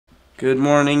Good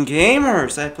morning,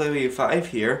 gamers! iPlayWave5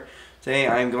 here. Today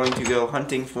I'm going to go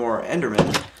hunting for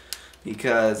Enderman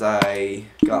because I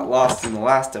got lost in the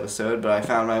last episode, but I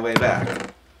found my way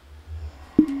back.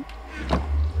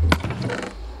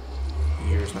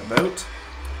 Here's my boat.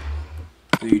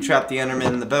 If you trap the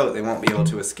Enderman in the boat, they won't be able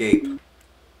to escape.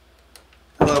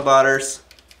 Hello, botters.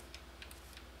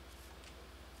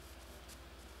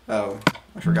 Oh,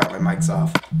 I forgot my mic's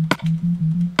off.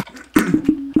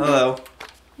 Hello.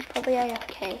 Probably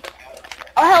AFK.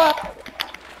 Oh,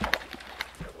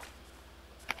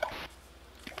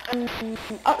 hello!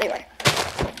 Oh, there you are.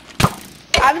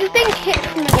 I've just been kicked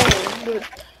from the game.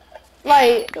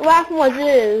 Like, what happened was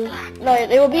like,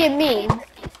 they were being mean,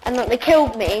 and like, they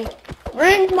killed me,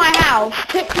 ruined my house,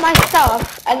 took my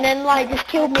stuff, and then, like, just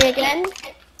killed me again.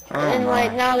 And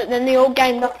like, now that then they all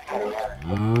ganged up on me.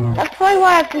 That's probably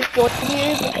why I've just joined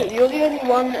you, because you're the only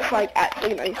one that's, like,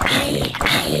 actually nice to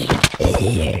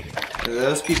me.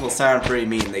 Those people sound pretty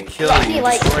mean. They kill you,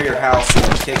 destroy your house, and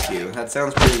then kick you. That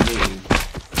sounds pretty mean.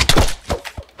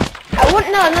 I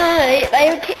wouldn't, no, they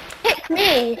would kick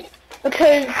me,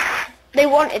 because they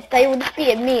would just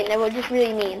be mean, they were just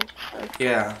really mean. So.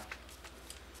 Yeah.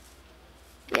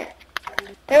 Yeah.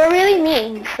 They were really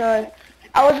mean, so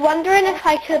I was wondering if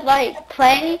I could, like,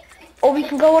 play, or we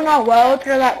can go on our world, to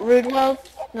that rude world,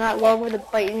 that world with the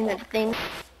fighting and things.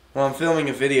 Well, I'm filming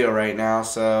a video right now,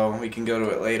 so we can go to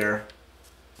it later.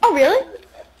 Oh, really?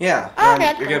 Yeah, Oh,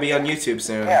 okay, you're going to be on YouTube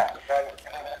soon.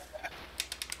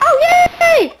 Oh,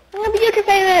 yay! I'm gonna be YouTube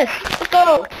famous! Let's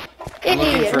go! I'm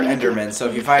looking for Enderman, so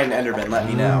if you find an Enderman, let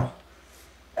me know.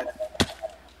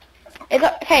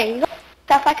 Hey, you got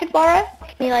stuff I could borrow?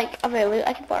 Can you, like, have a loot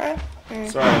I could borrow? Sorry,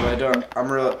 but I don't.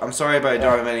 I'm sorry, but I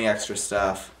don't have any extra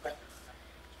stuff.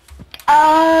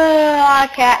 Oh,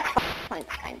 okay. Fine.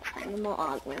 I'm not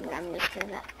arguing. I'm just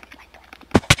doing that.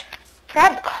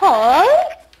 Grab cause.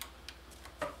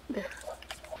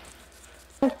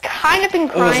 I'm kind of been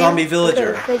crying. Oh, a zombie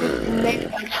villager.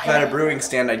 If I had a brewing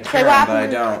stand, I'd kill him, but I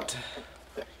don't.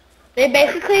 They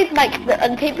basically, like,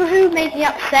 the people who made me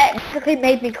upset basically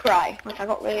made me cry. Like, I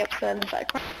got really upset and started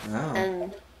crying. Oh.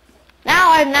 And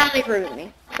now they've ruined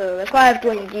me. So that's why I've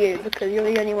joined you, because you're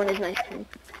the only one who's nice to me.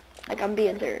 Like, I'm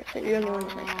being serious. So you're the only one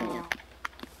who's nice to me.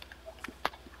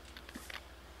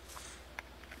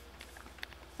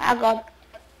 Oh, God.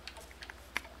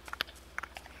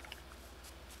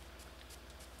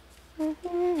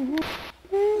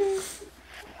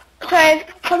 So,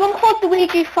 someone called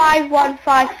Luigi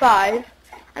 5155,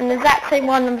 and the exact same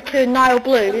one, number 2, Nile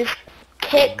Blues,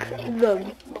 kick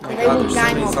them. Oh my God, there's so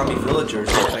many zombie villagers.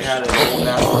 If I had a whole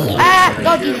national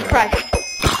God, Jesus Christ.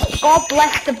 God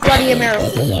bless the bloody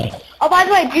America. Oh, by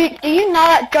the way, do you know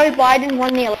that Joe Biden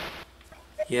won the election?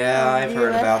 Yeah, I've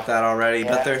heard about that already,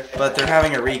 but they're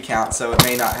having a recount, so it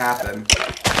may not happen.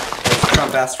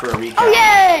 Trump asked for a recount. Oh,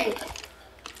 yay!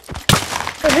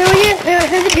 So who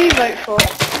did you vote for?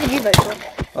 Who did you vote for?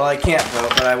 Well, I can't vote,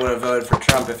 but I would have voted for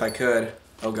Trump if I could.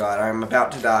 Oh God, I'm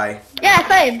about to die. Yeah,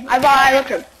 same. I looked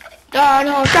at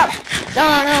Donald Trump.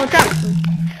 Yeah,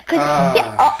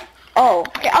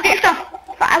 okay, I'll get your stuff.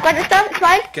 I've got your stuff, it's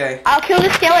fine. Okay. I'll kill the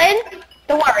skeleton.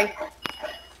 Don't worry.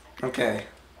 Okay.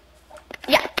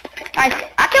 Yeah. I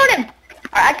killed him.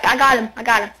 Alright, I got him.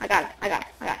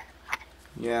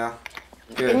 Yeah.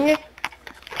 Good.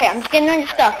 Okay, I'm just getting on your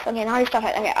stuff. Okay, now your stuff.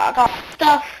 Okay, I got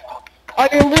stuff. All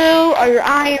your loot, all your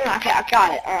iron. Okay, I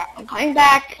got it. Alright, I'm coming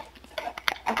back.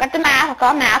 I've got the map. I've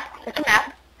got a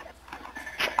map.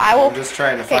 I'm just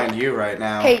trying to find you right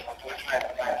now. Okay.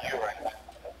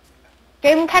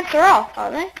 Game tags are off,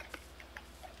 aren't they?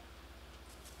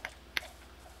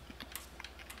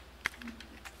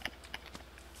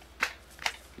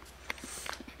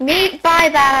 Meet by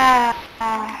the...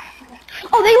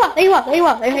 Oh, there you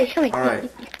are. Okay, show me. Alright.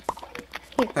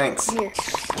 Thanks. Here.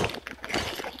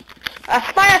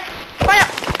 Spider!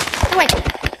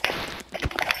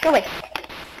 Go away.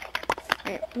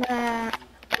 Alright,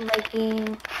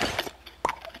 legging.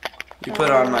 You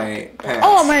put on my pants.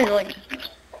 Oh, my legging.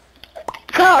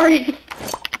 Sorry.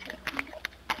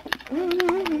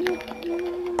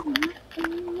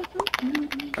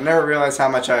 I never realized how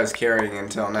much I was carrying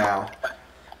until now.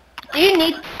 Do you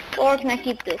need, or can I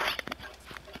keep this?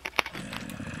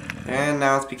 And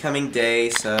now it's becoming day,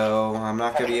 so I'm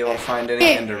not going to be able to find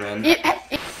any Endermen.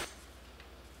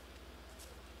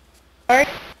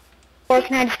 Or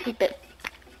can I just keep it?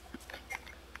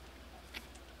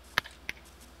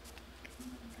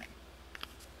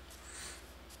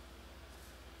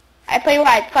 I play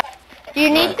white. Do you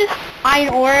need this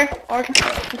iron ore, or can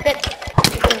I keep it?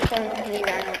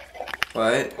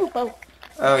 What? Ooh, whoa.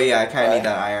 Oh yeah, I kind of need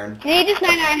that iron. You need this 9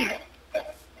 iron.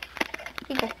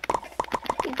 Here you go.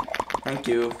 Thank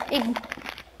you.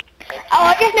 Oh,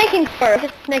 I'm just making sure.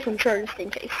 Just making sure, just in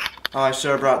case. Oh, I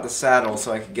should have brought the saddle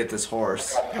so I could get this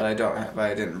horse, but I don't.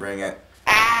 But I didn't bring it.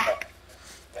 Ah.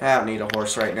 I don't need a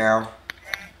horse right now.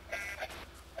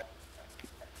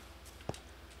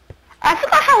 I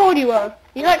forgot how old you are.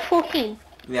 You're like 14.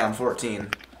 Yeah, I'm 14.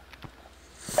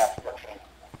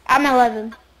 I'm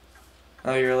 11.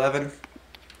 Oh, you're 11?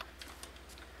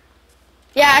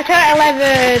 Yeah, I turned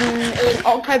 11 in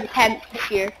October 10th this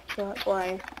year, so that's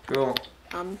why Cool.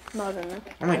 I'm not in it.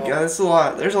 Oh my god, that's a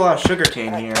lot. There's a lot of sugar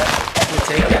cane here. Let me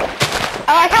take it. Oh,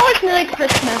 I thought it was nearly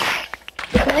Christmas.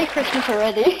 It's nearly Christmas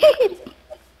already.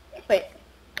 Wait,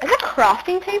 is that a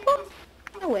crafting table?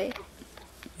 No way.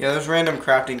 Yeah, there's random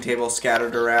crafting tables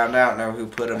scattered around. I don't know who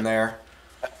put them there.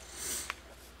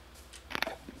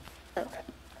 Oh.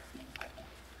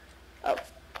 Oh.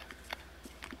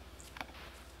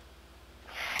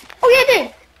 Oh yeah,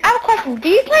 dude. I have a question. Do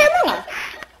you play Among Us?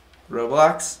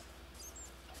 Roblox?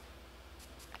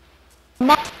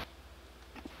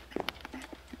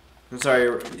 I'm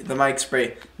sorry, the mic's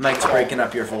breaking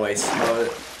up your voice.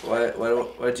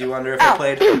 What do you wonder if I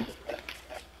played?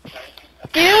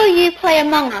 Do you play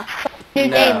Among Us? New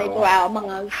No. game they brought out,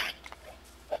 Among Us.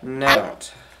 No, I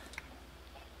don't.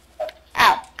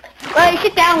 Ow. Well, you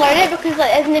should download it because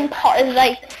like there's an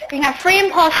like you can have 3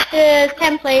 imposters,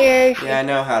 10 players. Yeah, I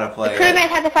know how to play The it. crewmates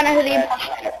have to find out who the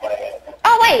imposter is.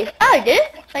 Oh wait, oh you did?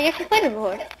 So I guess you played it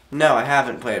before. No, I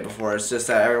haven't played it before. It's just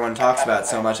that everyone talks about it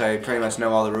so much, I pretty much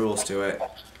know all the rules to it.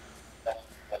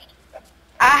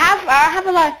 I have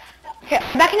a lot. Okay,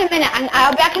 back in a minute, and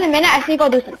I'll be back in a minute. I just need to go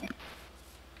do something.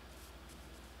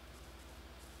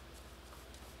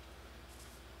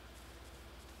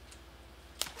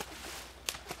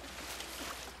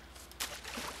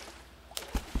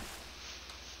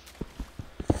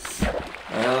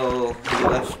 Well, he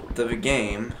left the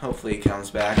game. Hopefully he comes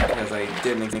back, because I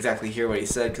didn't exactly hear what he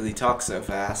said because he talks so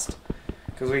fast.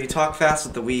 Because when you talk fast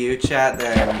with the Wii U chat,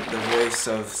 then the voice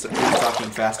of who's talking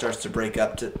fast starts to break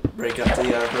up to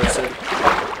the other person.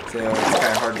 So it's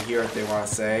kind of hard to hear what they want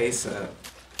to say. So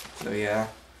yeah.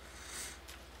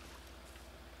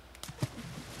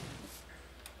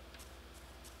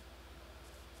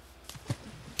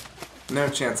 No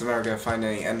chance I'm ever gonna find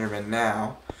any Enderman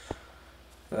now.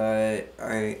 But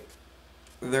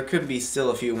there could be still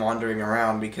a few wandering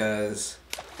around because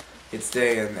it's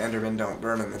day and Endermen don't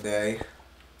burn in the day.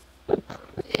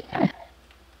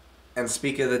 And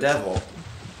speak of the devil,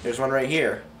 there's one right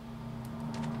here.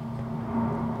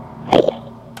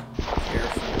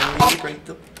 Carefully break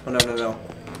the... Oh, no.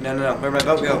 Where'd my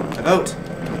boat go? My boat!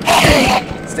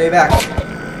 Stay back!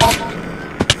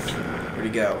 Where'd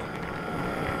he go?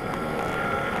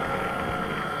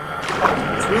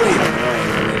 It's really annoying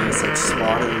when they just like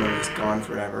spawn and then just gone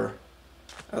forever.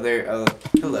 Oh,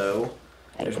 hello.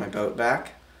 There's my boat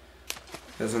back.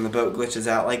 Because when the boat glitches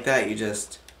out like that, you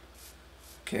just...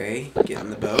 Okay, get in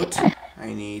the boat.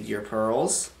 I need your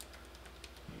pearls.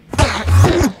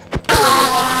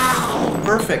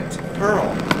 Perfect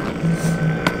pearl.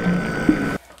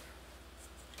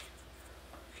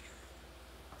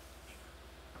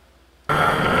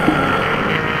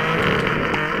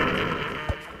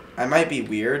 I might be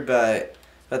weird, but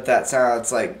that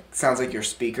sounds like your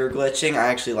speaker glitching. I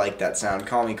actually like that sound.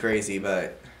 Call me crazy,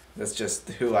 but that's just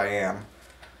who I am.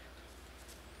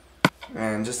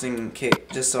 And just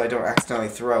so I don't accidentally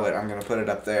throw it, I'm gonna put it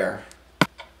up there.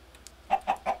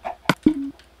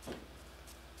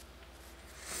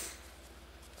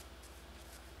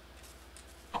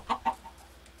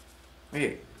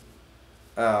 Wait.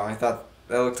 Oh, I thought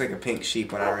that looked like a pink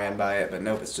sheep when I ran by it, but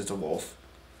nope, it's just a wolf.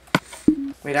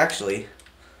 Wait, actually.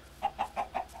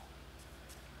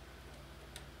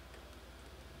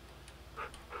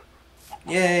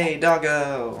 Yay,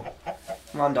 doggo!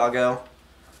 Come on, doggo.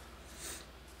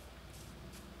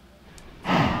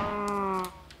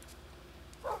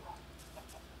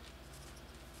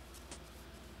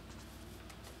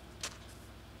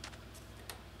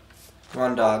 Come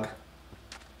on, dog.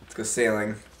 Let's go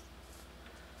sailing.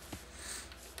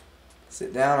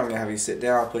 Sit down. I'm gonna have you sit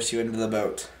down. I'll push you into the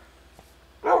boat.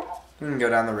 We can go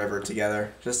down the river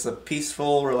together. Just a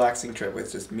peaceful, relaxing trip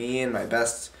with just me and my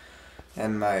best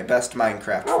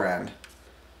Minecraft friend.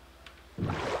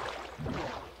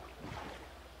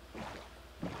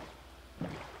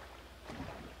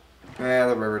 Yeah,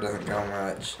 the river doesn't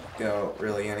go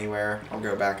really anywhere. I'll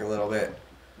go back a little bit.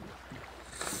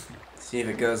 See if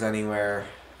it goes anywhere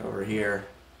over here.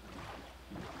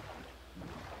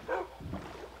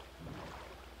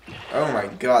 Oh my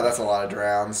god, that's a lot of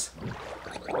drowns.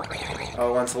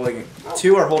 Oh,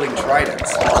 two are holding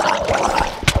tridents.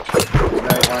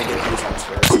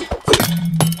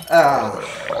 Ah.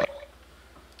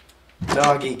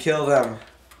 Doggy, kill them.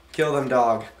 Kill them,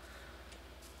 dog.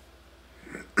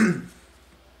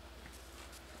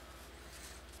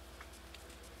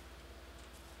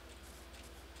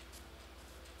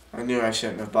 I knew I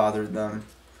shouldn't have bothered them.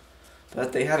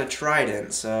 But they had a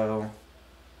trident, so...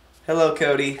 Hello,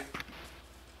 Cody.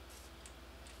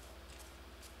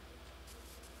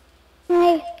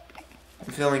 Hi.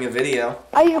 I'm filming a video.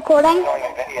 Are you recording?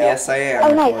 Yes, I am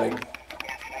Oh, nice. recording.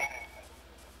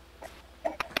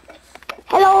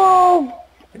 Hello,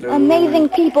 Hello. amazing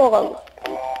people.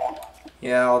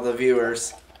 Yeah, all the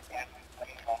viewers.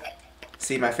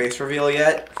 See my face reveal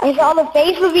yet? I saw the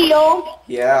face reveal.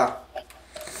 Yeah.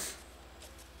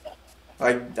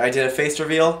 I did a face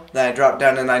reveal, then I dropped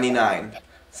down to 99.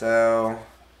 So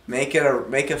make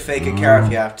a fake account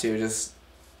if you have to. Just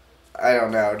I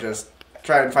don't know. Just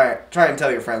try and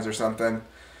tell your friends or something.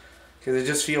 Because it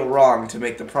just feel wrong to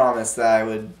make the promise that I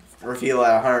would reveal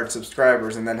at 100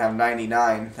 subscribers and then have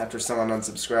 99 after someone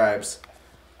unsubscribes.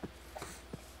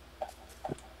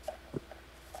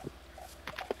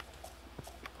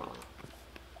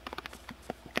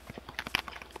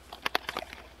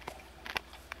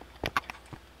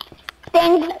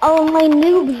 Things only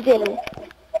noobs do.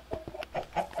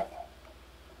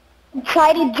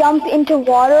 Try to jump into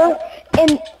water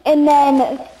and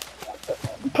then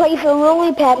place a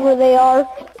lily pad where they are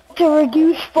to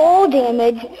reduce fall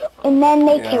damage, and then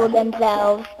they kill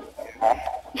themselves.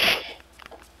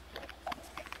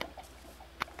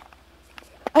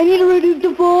 I need to reduce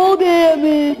the fall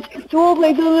damage, so I'll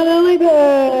place a lily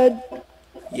pad.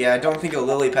 Yeah, I don't think a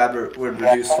lily pad would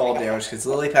reduce fall damage because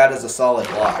lily pad is a solid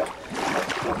block.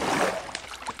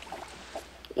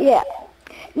 Yeah.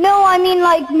 No, I mean,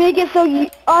 like, make it so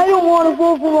I don't want to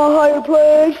fall from a higher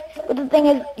place, but the thing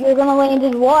is, you're going to land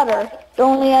in water. So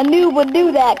only a noob would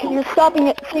do that, because you're stopping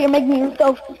it, so you're making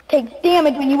yourself take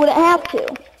damage when you wouldn't have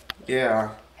to. Yeah.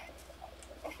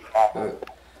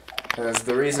 Because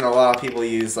the reason a lot of people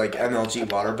use, like, MLG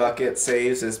water bucket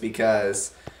saves is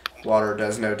because water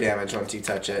does no damage once you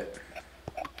touch it.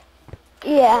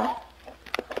 Yeah.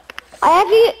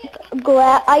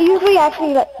 I usually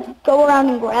actually like, go around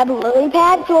and grab a lily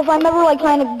pad, so if I'm ever like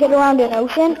trying to get around an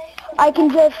ocean, I can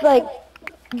just like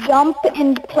jump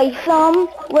and place some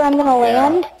where I'm gonna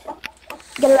land,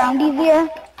 get around easier.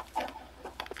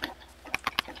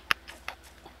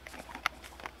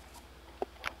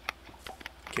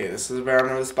 Okay, this is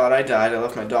around the spot I died. I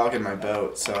left my dog in my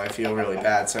boat, so I feel really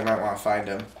bad, so I might want to find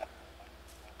him.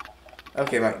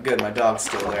 Okay, good, my dog's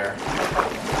still there.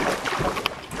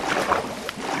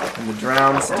 And the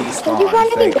drowns despawn. Have you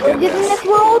found any villages in this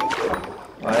world?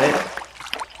 What?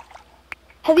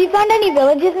 Have you found any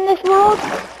villages in this world?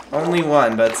 Only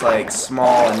one, but it's like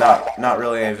small and not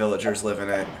really any villagers live in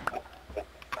it.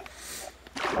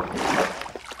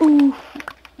 Ooh.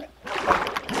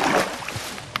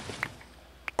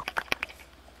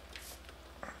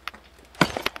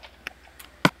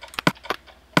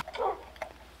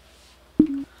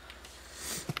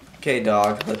 Okay,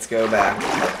 dog, let's go back.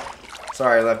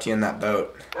 Sorry I left you in that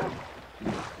boat.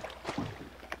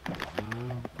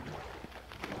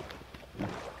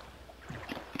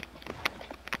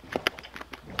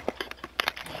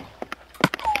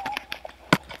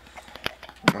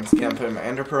 Once again, I'm putting my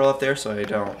ender pearl up there so I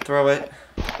don't throw it.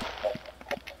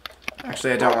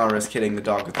 Actually, I don't want to risk hitting the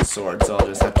dog with the sword, so I'll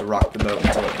just have to rock the boat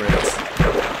until it breaks.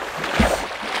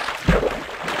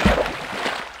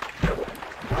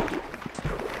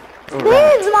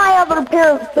 Where's my other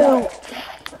pair of boots?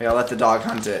 I gotta let the dog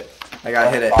hunt it. I gotta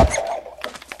hit it.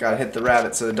 Gotta hit the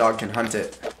rabbit so the dog can hunt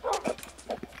it.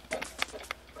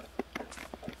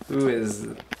 Who is...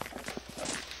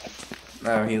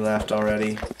 Oh, he left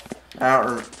already.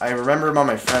 I remember him on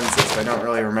my friends list, but I don't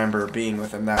really remember being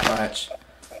with him that much.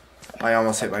 I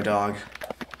almost hit my dog.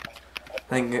 I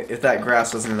think if that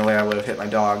grass wasn't in the way, I would have hit my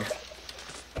dog.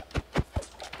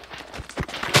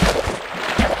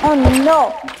 Oh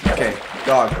no! Okay,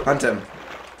 dog, hunt him.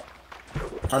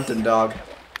 Hunt him, dog.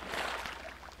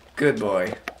 Good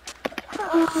boy.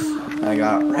 I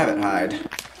got rabbit hide.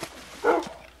 Come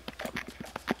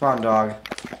on, dog.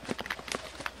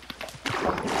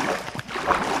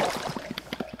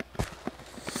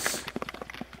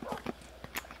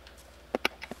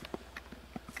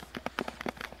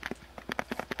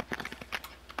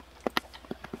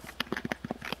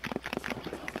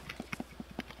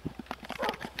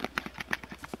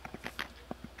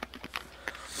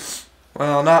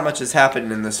 Well, not much has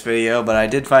happened in this video, but I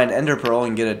did find Ender Pearl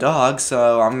and get a dog,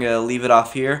 so I'm going to leave it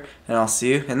off here, and I'll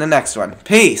see you in the next one.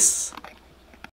 Peace!